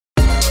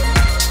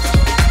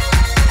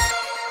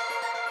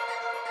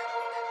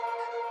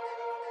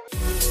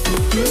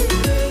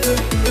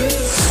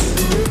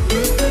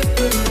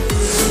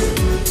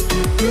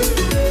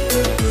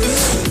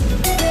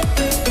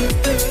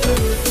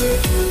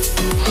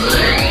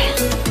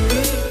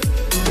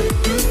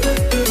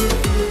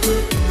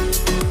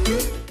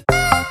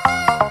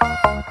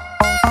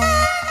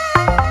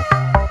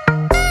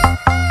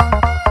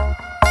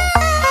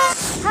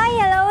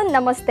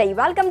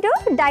Welcome to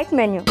Diet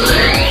Menu.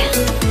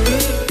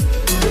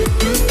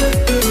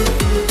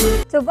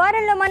 So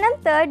వారంలో మనం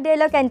third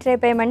డేలోకి enter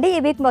అయిపోయామండి. ఈ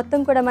వీక్ మొత్తం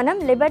కూడా మనం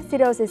లివర్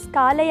సిరోసిస్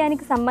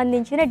కాలేయానికి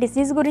సంబంధించిన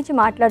డిసీజ్ గురించి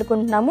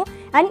మాట్లాడుకుంటున్నాము.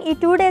 అండ్ ఈ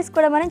 2 days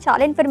కూడా మనం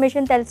చాలా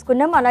ఇన్ఫర్మేషన్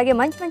తెలుసుకున్నాం. అలాగే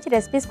మంచి మంచి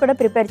రెసిపీస్ కూడా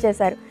ప్రిపేర్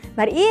చేశారు.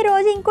 మరి ఈ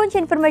రోజు ఇంకొంచెం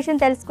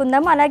ఇన్ఫర్మేషన్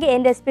తెలుసుకుందాము. అలాగే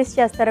ఏం రెసిపీస్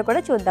చేస్తారో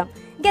కూడా చూద్దాం.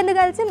 ఇంకెందుకు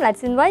కలిసి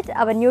let's invite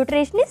our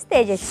nutritionist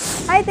Tejas.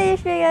 Hi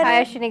Tejaswi గారు.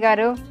 హాయ్ అశ్విని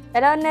గారు.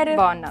 ఎలా ఉన్నారు?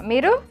 బాగున్నా.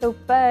 మీరు?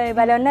 సూపర్,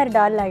 భలే ఉన్నారు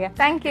డాల్ లాగా.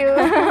 Thank you.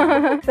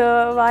 సో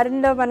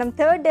వారంలో మనం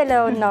థర్డ్ డేలో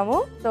ఉన్నాము.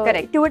 సో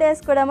 2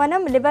 days కూడా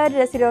మనం లివర్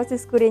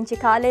సిరోసిస్ గురించి,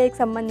 కాలేయకి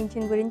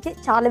సంబంధించిన గురించి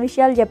చాలా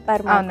విషయాలు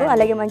చెప్పారు మాకు.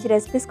 అలాగే మంచి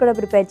రెసిపీస్ కూడా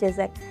ప్రిపేర్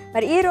చేశారు.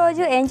 మరి ఈ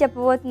రోజు ఏం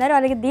చెప్పబోతున్నారు,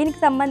 అలాగే దీనికి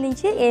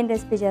సంబంధించి ఏం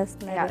రెసిపీ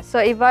చేస్తున్నారు? సో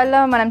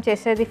ఇవాళ మనం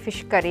చేసేది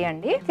ఫిష్ కర్రీ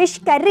అండి. Fish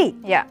curry?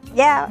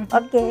 Yeah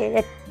okay,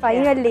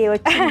 finally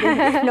వచ్చింది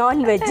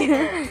నాన్ వెజ్.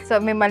 సో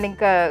మిమ్మల్ని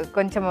ఇంకా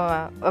కొంచెం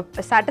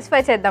సాటిస్ఫై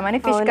చేద్దామని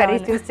ఫిష్ కర్రీ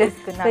చూస్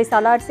చేసుకున్నాను. ఈ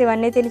సలాడ్స్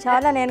ఇవన్నీ తిని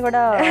చాలా నేను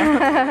కూడా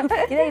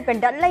ఇదే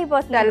డల్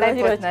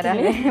అయిపోతున్నారా?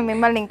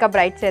 మిమ్మల్ని ఇంకా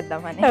బ్రైట్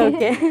చేద్దామని.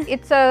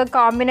 It's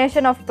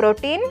combination of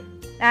protein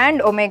and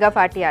omega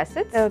fatty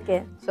acids. Okay.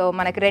 So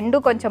మనకి రెండు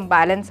కొంచెం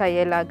బ్యాలెన్స్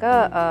అయ్యేలాగా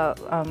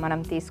మనం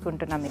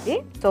తీసుకుంటున్నాం ఇది.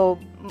 సో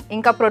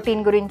ఇంకా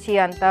ప్రోటీన్ గురించి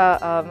అంతా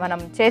మనం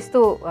చేస్తూ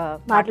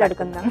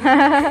మాట్లాడుకుందాం.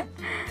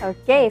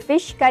 ఓకే,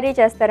 ఫిష్ కర్రీ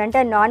చేస్తారంటే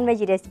నాన్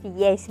వెజ్ రెసిపీ.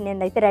 ఎస్,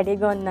 నేనైతే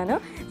రెడీగా ఉన్నాను.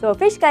 సో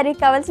ఫిష్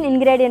కర్రీకి కావాల్సిన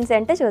ఇంగ్రీడియంట్స్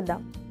ఏంటో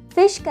చూద్దాం.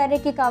 ఫిష్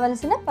కర్రీకి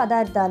కావాల్సిన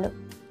పదార్థాలు: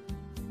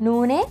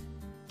 నూనె,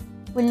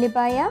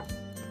 ఉల్లిపాయ,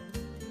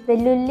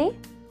 వెల్లుల్లి,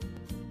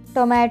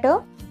 టొమాటో,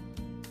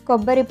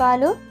 కొబ్బరి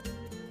పాలు,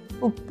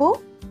 ఉప్పు,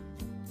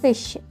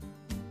 ఫిష్,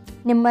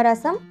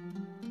 నిమ్మరసం,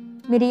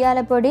 మిరియాల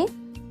పొడి,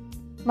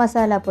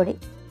 మసాలా పొడి.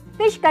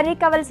 ఫిష్ కర్రీ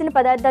కావాల్సిన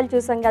పదార్థాలు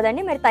చూసాం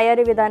కదండి. మరి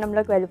తయారీ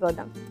విధానంలోకి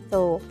వెళ్ళిపోదాం. So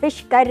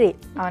fish curry.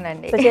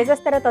 అవునండి.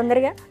 చేసేస్తారా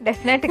తొందరగా?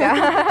 డెఫినెట్గా.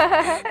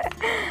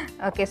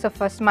 ఓకే, సో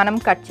ఫస్ట్ మనం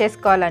కట్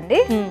చేసుకోవాలండి.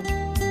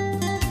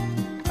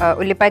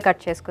 ఉల్లిపాయ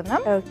కట్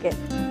చేసుకుందాం. ఓకే.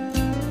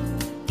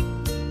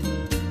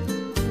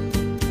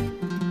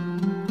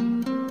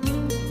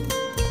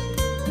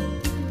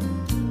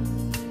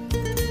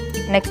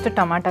 నెక్స్ట్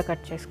టమాటా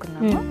కట్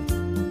చేసుకుందాము.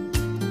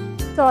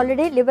 సో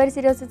ఆల్రెడీ లివర్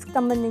సిరోసిస్ కి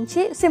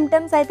సంబంధించి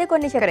సిమ్టమ్స్ అయితే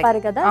కొన్ని చెప్పారు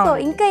కదా. సో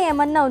ఇంకా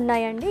ఏమన్నా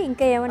ఉన్నాయండి?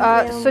 ఇంకా ఏమన్నా?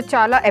 సో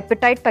చాలా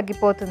ఎపిటైట్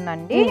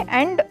తగ్గిపోతుందండి.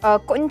 అండ్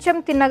కొంచెం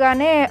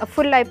తినగానే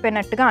ఫుల్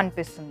అయిపోయినట్టుగా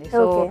అనిపిస్తుంది.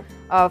 సో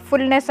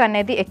ఫుల్నెస్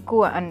అనేది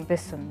ఎక్కువ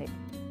అనిపిస్తుంది.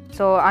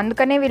 సో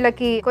అందుకనే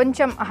వీళ్ళకి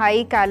కొంచెం హై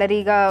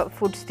క్యాలరీగా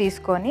ఫుడ్స్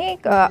తీసుకొని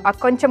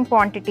కొంచెం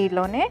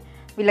క్వాంటిటీలోనే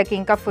వీళ్ళకి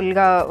ఇంకా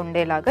ఫుల్గా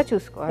ఉండేలాగా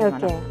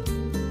చూసుకోవాలి.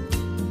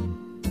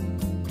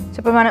 సో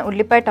ఇప్పుడు మనం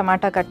ఉల్లిపాయ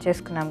టమాటా కట్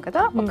చేసుకున్నాం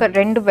కదా, ఒక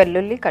 2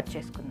 వెల్లుల్లి కట్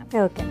చేసుకుందాం.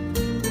 ఓకే.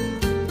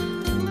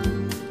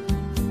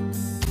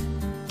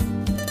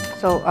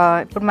 సో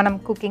ఇప్పుడు మనం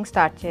కుకింగ్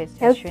స్టార్ట్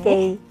చేసి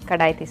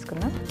కడాయి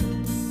తీసుకుందాం.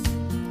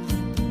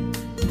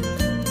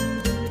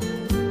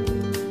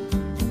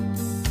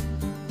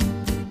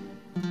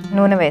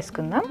 నూనె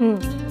వేసుకుందాం.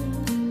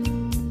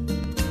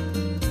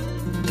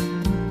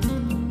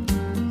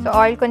 సో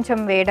ఆయిల్ కొంచెం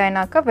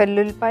వేడైనాక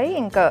వెల్లుల్లిపాయ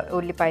ఇంకా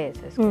ఉల్లిపాయ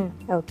వేసేసుకుందాం.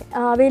 ఓకే.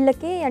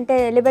 వీళ్ళకి అంటే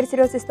లివర్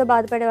సిరోసిస్ తో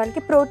బాధపడే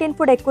వాళ్ళకి ప్రోటీన్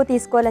ఫుడ్ ఎక్కువ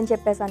తీసుకోవాలని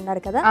చెప్పేసి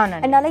అన్నారు కదా.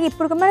 అండ్ అలాగే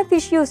ఇప్పుడు మనం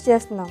ఫిష్ యూస్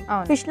చేస్తున్నాం.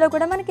 ఫిష్ లో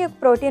కూడా మనకి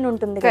ప్రోటీన్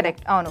ఉంటుంది.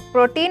 కరెక్ట్, అవును.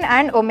 Protein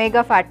and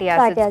omega fatty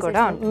acids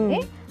కూడా ఉంటుంది.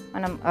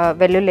 మనం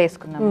వెల్లుల్లి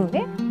వేసుకుందాం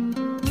అండి.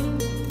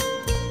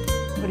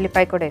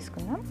 ఉల్లిపాయ కూడా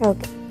వేసుకుందాం.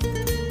 ఓకే.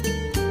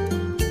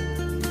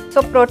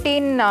 సో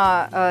ప్రోటీన్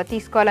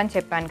తీసుకోవాలని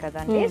చెప్పాను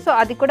కదండి. సో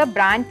అది కూడా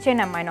బ్రాంచ్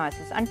చైన్ అమైనో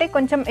యాసిడ్స్, అంటే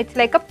కొంచెం it's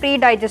like a pre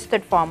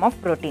digested form of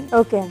protein.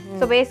 Okay.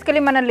 So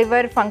basically మన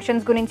లివర్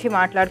ఫంక్షన్స్ గురించి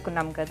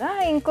మాట్లాడుకున్నాం కదా.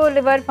 ఇంకో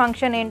లివర్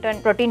ఫంక్షన్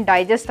ఏంటంటే ప్రోటీన్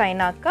డైజెస్ట్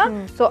అయినాక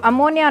సో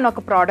అమోనియా అని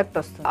ఒక ప్రోడక్ట్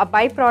వస్తుంది. ఆ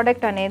బై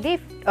ప్రోడక్ట్ అనేది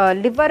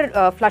లివర్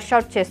ఫ్లష్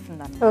అవుట్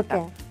చేస్తుంది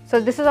అన్నమాట. So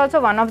this is also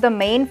one of the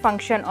main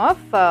function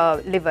of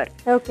liver.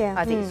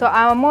 అది. సో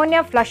ఆ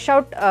అమోనియా ఫ్లష్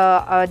అవుట్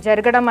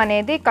జరగడం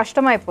అనేది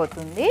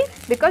కష్టమైపోతుంది.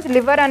 బికాస్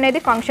లివర్ అనేది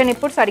ఫంక్షన్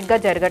ఇప్పుడు సరిగ్గా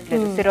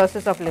జరగట్లేదు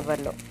సిరోసిస్ ఆఫ్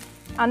లివర్లో.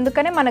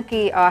 అందుకనే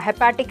మనకి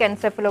హెపాటిక్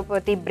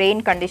ఎన్సెఫలోపతి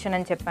బ్రెయిన్ కండిషన్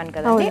అని చెప్పాను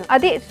కదండి,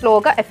 అది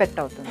స్లోగా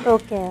ఎఫెక్ట్ అవుతుంది.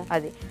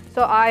 అది.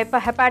 సో ఆ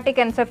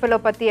హెపాటిక్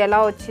ఎన్సెఫలోపతి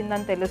ఎలా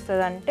వచ్చిందని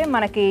తెలుస్తుంది అంటే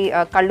మనకి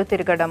కళ్ళు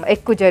తిరగడం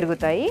ఎక్కువ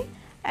జరుగుతాయి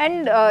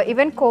అండ్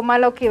ఈవెన్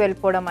కోమాలోకి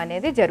వెళ్ళిపోవడం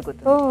అనేది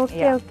జరుగుతుంది.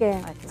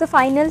 So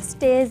final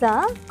stage?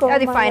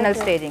 అది ఫైనల్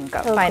స్టేజ్, ఇంకా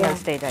ఫైనల్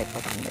స్టేజ్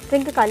అయిపోతుంది.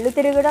 ఇంకా కళ్ళు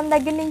తిరగడం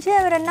దగ్గర నుంచి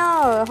ఎవరైనా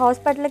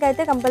హాస్పిటల్కి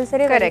అయితే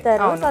కంపల్సరీ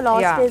వెళ్తారు. సో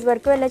లాస్ట్ స్టేజ్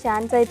వరకు వెళ్ళే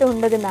ఛాన్స్ అయితే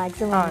ఉండదు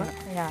మాక్సిమం.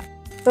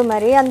 సో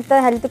మరి అంత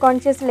హెల్త్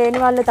కాన్షియస్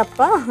లేని వాళ్ళు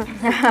తప్ప.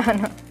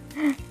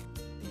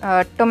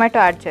 టొమాటో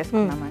యాడ్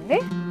చేసుకున్నామండి.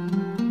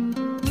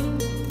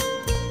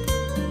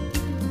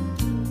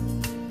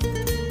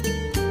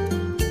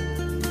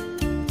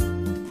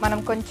 మనం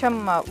కొంచెం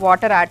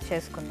వాటర్ యాడ్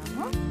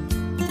చేసుకున్నాము.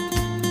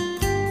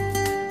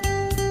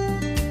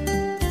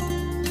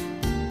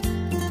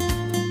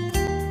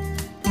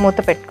 మూత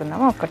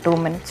పెట్టుకుందాము. ఒక 2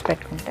 minutes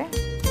పెట్టుకుంటే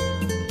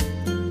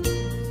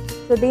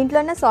సో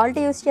దీంట్లోనే సాల్ట్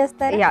యూస్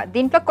చేస్తారు? యా,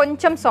 దీంట్లో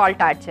కొంచెం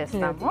సాల్ట్ యాడ్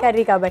చేస్తాము,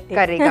 కర్రీ కాబట్టి.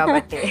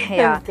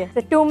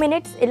 సో 2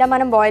 minutes ఇలా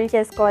మనం బాయిల్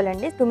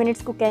చేసుకోవాలండి. 2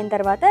 minutes కుక్ అయిన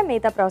తర్వాత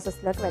మిగతా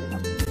ప్రాసెస్లోకి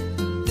వెళ్దాం.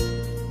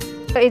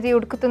 ఇది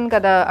ఉడుకుతుంది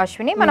కదా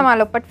అశ్విని, మనం ఆ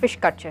లోపల ఫిష్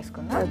కట్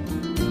చేసుకుందాం.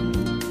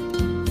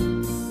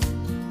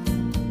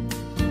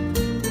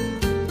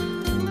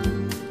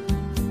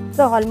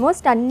 సో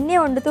ఆల్మోస్ట్ అన్నీ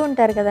వండుతూ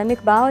ఉంటారు కదా,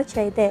 మీకు బాగా వచ్చి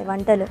అయితే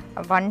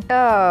వంట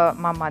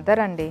మా మదర్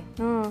అండి,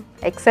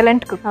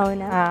 ఎక్సలెంట్ కుక్.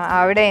 అవునా?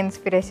 ఆవిడే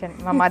ఇన్స్పిరేషన్.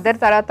 మా మదర్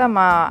తర్వాత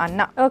మా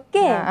అన్న.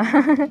 ఓకే.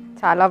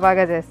 చాలా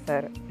బాగా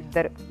చేస్తారు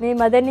ఇద్దరు. మీ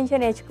మదర్ నుంచే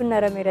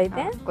నేర్చుకున్నారా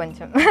మీరైతే?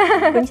 కొంచెం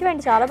అంటే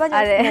చాలా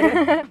బాగా. అదే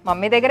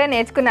మమ్మీ దగ్గరే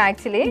నేర్చుకున్నా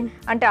యాక్చువల్లీ.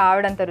 అంటే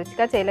ఆవిడంత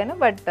రుచిగా చేయలేను,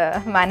 బట్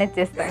మేనేజ్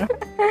చేస్తాను.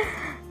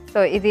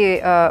 సో ఇది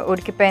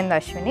ఉడికిపోయింది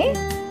అశ్విని.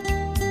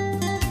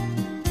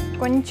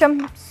 కొంచెం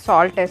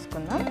సాల్ట్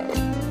వేసుకుందాం.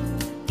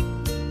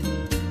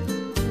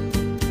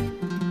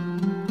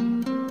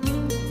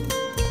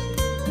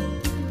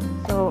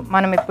 సో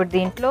మనం ఇప్పుడు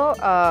దీంట్లో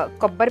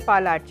కొబ్బరి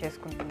పాలు యాడ్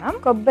చేసుకుంటున్నాం.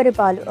 కొబ్బరి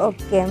పాలు,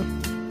 ఓకే.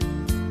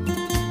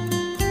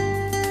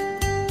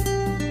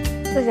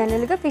 సో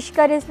జనరల్గా ఫిష్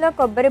కర్రీస్లో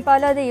కొబ్బరి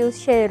పాలు అది యూజ్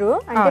చేయరు.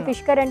 అంటే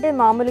ఫిష్ కర్రీ అంటే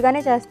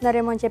మామూలుగానే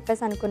చేస్తున్నారేమో అని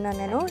చెప్పేసి అనుకున్నాను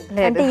నేను.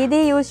 అంటే ఇది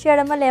యూజ్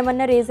చేయడం వల్ల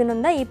ఏమన్నా రీజన్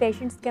ఉందా ఈ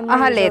పేషెంట్స్కి?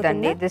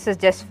 లేదండి, this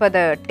is just for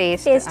the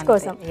taste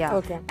కోసం.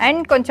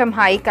 అండ్ కొంచెం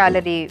హై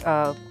క్యాలరీ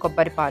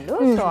కొబ్బరి పాలు,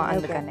 సో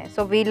అందుకనే.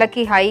 సో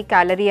వీళ్ళకి హై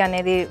క్యాలరీ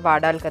అనేది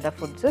వాడాలి కదా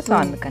ఫుడ్స్, సో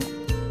అందుకనే.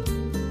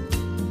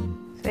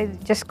 సో ఇది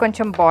జస్ట్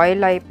కొంచెం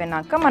బాయిల్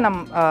అయిపోయినాక మనం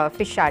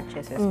ఫిష్ యాడ్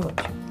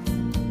చేసేసుకోవచ్చు.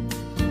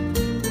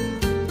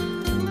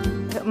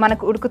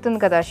 మనకు ఉడుకుతుంది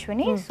కదా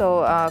అశ్విని, సో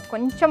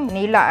కొంచెం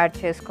నీళ్ళు యాడ్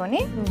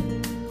చేసుకొని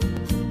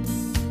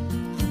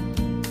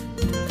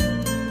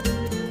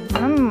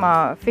మనం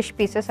ఫిష్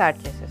పీసెస్ యాడ్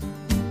చేసేస్తాం.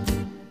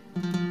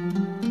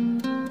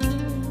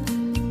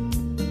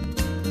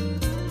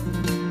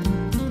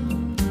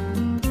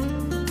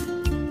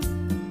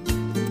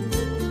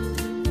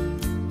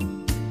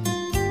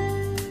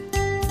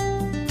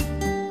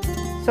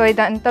 సో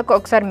ఇదంతా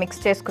ఒకసారి మిక్స్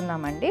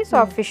చేసుకుందామండి. సో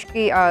ఆ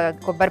ఫిష్కి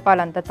కొబ్బరి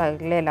పాలు అంతా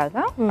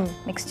తగిలేలాగా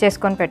మిక్స్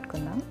చేసుకొని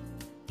పెట్టుకుందాం.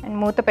 అండ్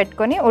మూత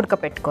పెట్టుకొని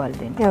ఉడకపెట్టుకోవాలి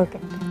దీన్ని. ఓకే.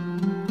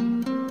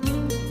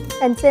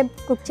 ఎంతసేపు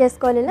కుక్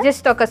చేసుకోవాలి?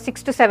 జస్ట్ ఒక 6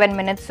 to 7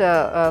 minutes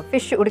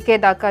ఫిష్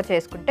ఉడికేదాకా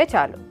చేసుకుంటే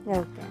చాలు.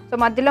 సో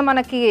మధ్యలో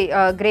మనకి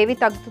గ్రేవీ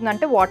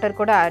తగ్గుతుందంటే వాటర్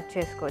కూడా యాడ్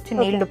చేసుకోవచ్చు,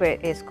 నీళ్లు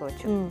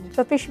వేసుకోవచ్చు.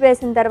 సో ఫిష్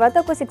వేసిన తర్వాత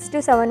ఒక 6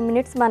 to 7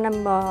 minutes మనం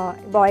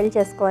బాయిల్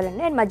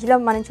చేసుకోవాలండి. అండ్ మధ్యలో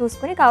మనం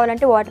చూసుకుని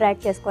కావాలంటే వాటర్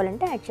యాడ్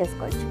చేసుకోవాలంటే యాడ్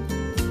చేసుకోవచ్చు.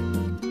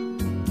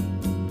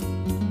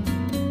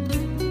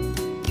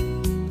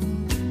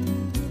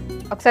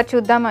 ఒకసారి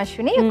చూద్దాం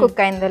అశ్విని కుక్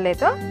అయిందో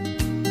లేదో.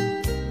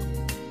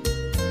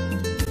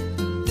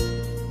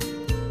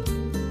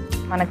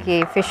 మనకి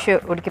ఫిష్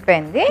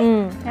ఉడికిపోయింది.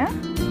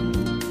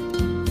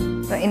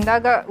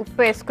 ఇందాక ఉప్పు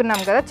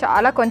వేసుకున్నాం కదా,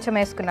 చాలా కొంచెం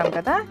వేసుకున్నాం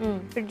కదా,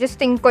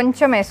 జస్ట్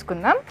ఇంకొంచెం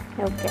వేసుకుందాం.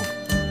 ఓకే.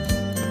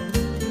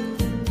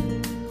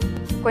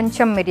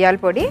 కొంచెం మిరియాల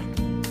పొడి,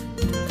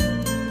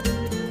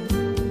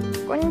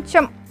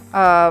 కొంచెం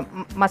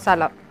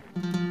మసాలా,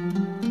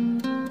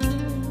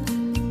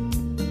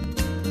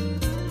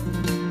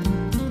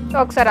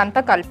 ఒకసారి అంతా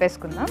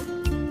కలిపేసుకుందాం.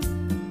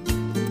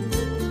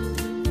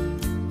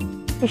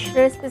 ఫిష్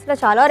రెసిపీస్లో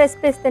చాలా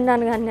రెసిపీస్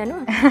తిన్నాను కానీ నేను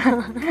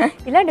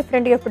ఇలా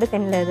డిఫరెంట్గా ఎప్పుడు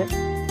తినలేదు.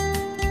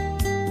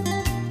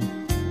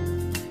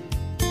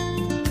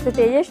 సో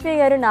తేజస్వి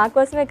గారు, నా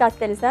కోసమే కాదు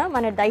తెలుసా,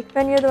 మన డైట్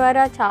మెన్యూ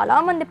ద్వారా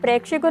చాలామంది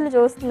ప్రేక్షకులు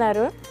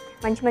చూస్తున్నారు.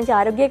 మంచి మంచి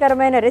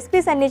ఆరోగ్యకరమైన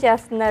రెసిపీస్ అన్నీ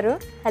చేస్తున్నారు,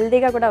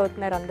 హెల్తీగా కూడా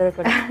అవుతున్నారు అందరూ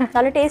కూడా,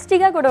 చాలా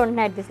టేస్టీగా కూడా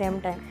ఉంటున్నాయి అట్ ది సేమ్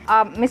టైం. ఆ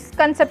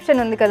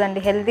మిస్కన్సెప్షన్ ఉంది కదండి,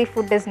 healthy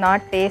food is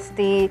not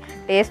taste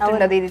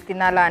ఉండదు ఇది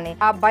తినాలా అని.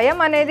 ఆ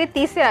భయం అనేది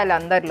తీసేయాలి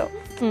అందరిలో.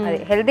 అది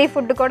హెల్తీ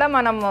ఫుడ్ కూడా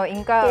మనం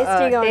ఇంకా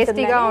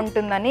టేస్టీగా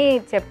ఉంటుందని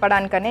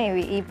చెప్పడానికనే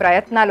ఈ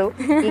ప్రయత్నాలు,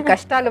 ఈ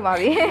కష్టాలు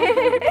మావి.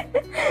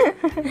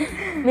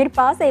 మీరు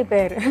పాస్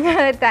అయిపోయారు.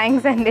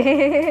 థ్యాంక్స్ అండి.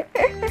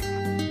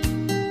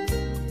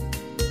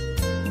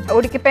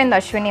 ఉడికిపోయింది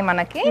అశ్విని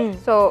మనకి.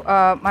 సో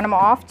మనం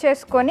ఆఫ్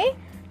చేసుకొని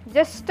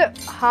జస్ట్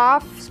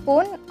 1/2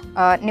 spoon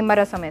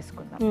నిమ్మరసం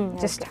వేసుకుందాం,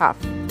 జస్ట్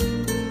 1/2.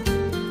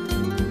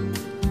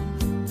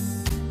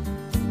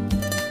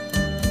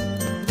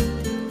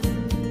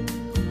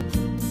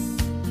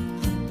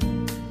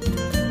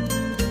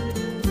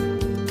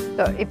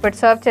 సో ఇప్పుడు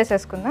సర్వ్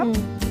చేసేసుకుందాం.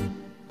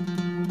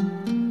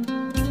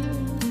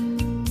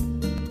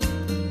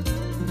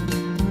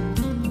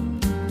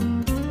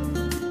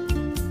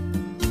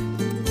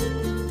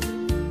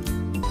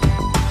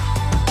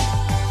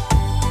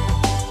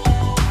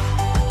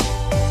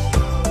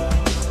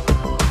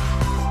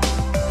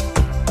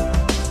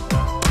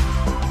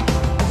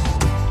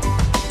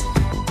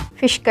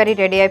 ఫిష్ కర్రీ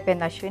రెడీ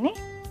అయిపోయింది అశ్విని,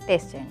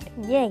 టేస్ట్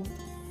చేయండి.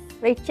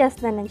 వెయిట్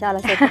చేస్తున్నాను నేను చాలా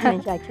సేపటి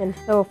నుంచి యాక్చువల్లీ.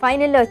 సో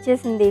ఫైనల్లో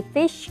వచ్చేసింది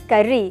ఫిష్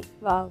కర్రీ.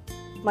 వావ్,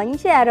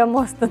 మంచి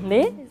అరోమా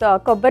వస్తుంది. సో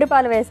కొబ్బరి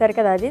పాలు వేశారు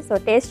కదా అది. సో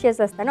టేస్ట్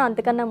చేసేస్తాను.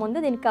 అంతకన్నా ముందు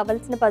దీనికి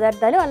కావాల్సిన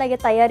పదార్థాలు అలాగే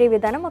తయారీ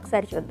విధానం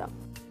ఒకసారి చూద్దాం.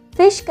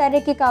 ఫిష్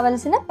కర్రీకి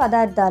కావాల్సిన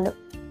పదార్థాలు: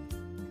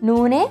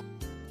 నూనె,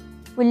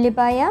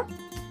 ఉల్లిపాయ,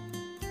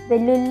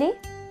 వెల్లుల్లి,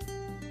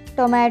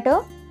 టొమాటో,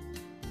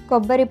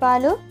 కొబ్బరి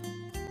పాలు,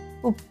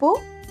 ఉప్పు,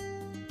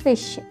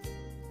 ఫిష్,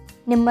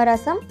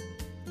 నిమ్మరసం,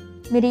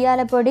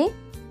 మిరియాల పొడి,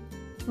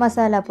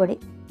 మసాలా పొడి.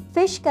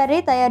 ఫిష్ కర్రీ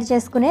తయారు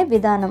చేసుకునే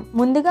విధానం: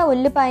 ముందుగా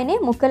ఉల్లిపాయని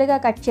ముక్కలుగా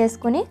కట్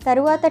చేసుకుని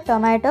తరువాత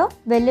టొమాటో,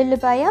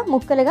 వెల్లుల్లిపాయ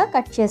ముక్కలుగా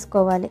కట్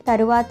చేసుకోవాలి.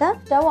 తరువాత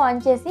స్టవ్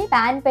ఆన్ చేసి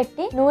పాన్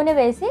పెట్టి నూనె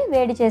వేసి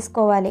వేడి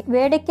చేసుకోవాలి.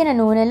 వేడెక్కిన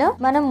నూనెలో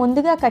మనం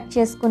ముందుగా కట్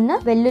చేసుకున్న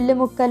వెల్లుల్లి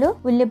ముక్కలు,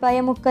 ఉల్లిపాయ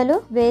ముక్కలు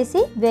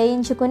వేసి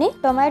వేయించుకుని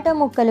టొమాటో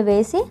ముక్కలు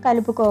వేసి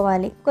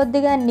కలుపుకోవాలి.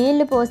 కొద్దిగా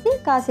నీళ్లు పోసి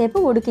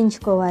కాసేపు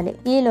ఉడికించుకోవాలి.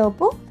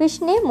 ఈలోపు ఫిష్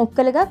ని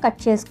ముక్కలుగా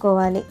కట్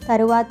చేసుకోవాలి.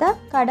 తరువాత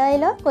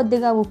కడాయిలో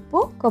కొద్దిగా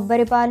ఉప్పు,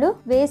 కొబ్బరి పాలు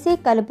వేసి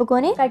కలుపుకొని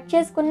కట్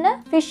చేసుకున్న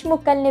ఫిష్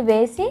ముక్కల్ని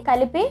వేసి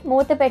కలిపి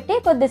మూత పెట్టి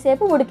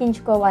కొద్దిసేపు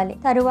ఉడికించుకోవాలి.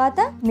 తరువాత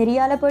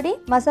మిరియాల పొడి,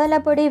 మసాలా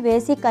పొడి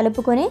వేసి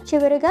కలుపుకొని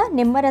చివరిగా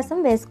నిమ్మరసం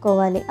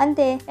వేసుకోవాలి.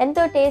 అంతే,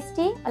 ఎంతో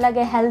టేస్టీ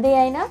అలాగే హెల్దీ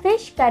అయిన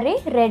fish curry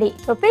ready.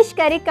 So fish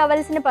కర్రీకి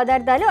కావాల్సిన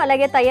పదార్థాలు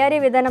అలాగే తయారీ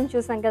విధానం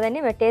చూసాం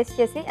కదండి. మీరు టేస్ట్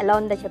చేసి ఎలా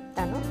ఉందో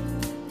చెప్తాను.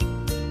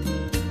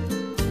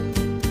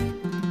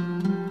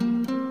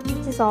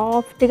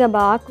 సాఫ్ట్గా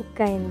బాగా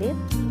కుక్ అయింది.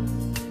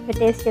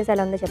 టేస్ట్ చేసి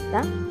ఎలా ఉందో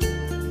చెప్తా.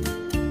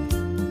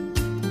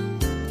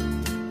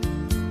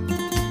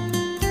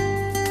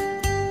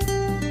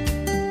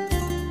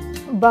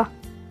 బా,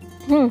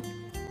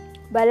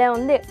 భలే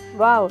ఉంది.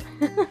 వావ్.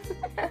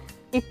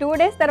 ఈ 2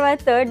 days తర్వాత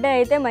 3rd day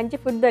అయితే మంచి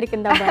ఫుడ్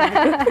దొరికిందా.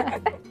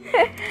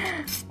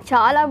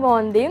 చాలా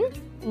బాగుంది.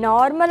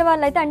 నార్మల్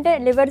వాళ్ళు అయితే, అంటే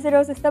లివర్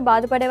సిరోసిస్తో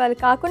బాధపడే వాళ్ళు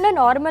కాకుండా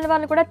నార్మల్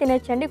వాళ్ళు కూడా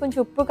తినచ్చండి. కొంచెం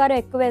ఉప్పు కారం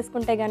ఎక్కువ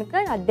వేసుకుంటే కనుక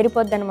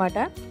అద్దరిపోద్ది అనమాట.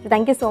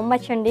 థ్యాంక్ యూ సో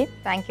మచ్ అండి.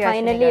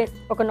 ఫైనల్లీ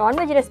ఒక నాన్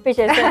వెజ్ రెసిపీ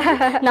చేశారు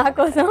నా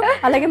కోసం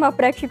అలాగే మా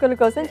ప్రేక్షకుల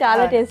కోసం.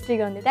 చాలా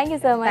టేస్టీగా ఉంది. Thank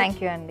you so much.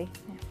 Thank you అండి.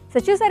 సో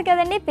చూసారు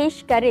కదండి, ఫిష్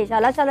కర్రీ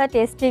చాలా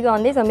టేస్టీగా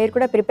ఉంది. సో మీరు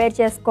కూడా ప్రిపేర్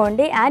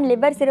చేసుకోండి. అండ్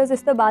లివర్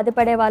సిరోసిస్తో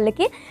బాధపడే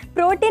వాళ్ళకి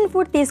ప్రోటీన్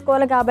ఫుడ్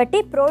తీసుకోవాలి కాబట్టి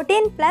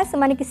ప్రోటీన్ ప్లస్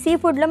మనకి సీ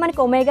ఫుడ్లో మనకి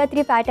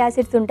omega-3 ఫ్యాటీ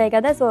యాసిడ్స్ ఉంటాయి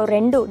కదా. సో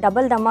 2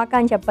 డబుల్ ధమాకా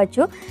అని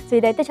చెప్పొచ్చు. సో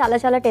ఇదైతే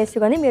చాలా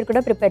టేస్టీగా ఉంది. మీరు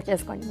కూడా ప్రిపేర్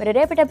చేసుకోండి. మరి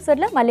రేపటి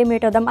ఎపిసోడ్లో మళ్ళీ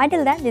మీట్ అవుదాం.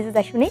 Until then this is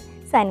Ashwini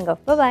signing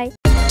off. Bye.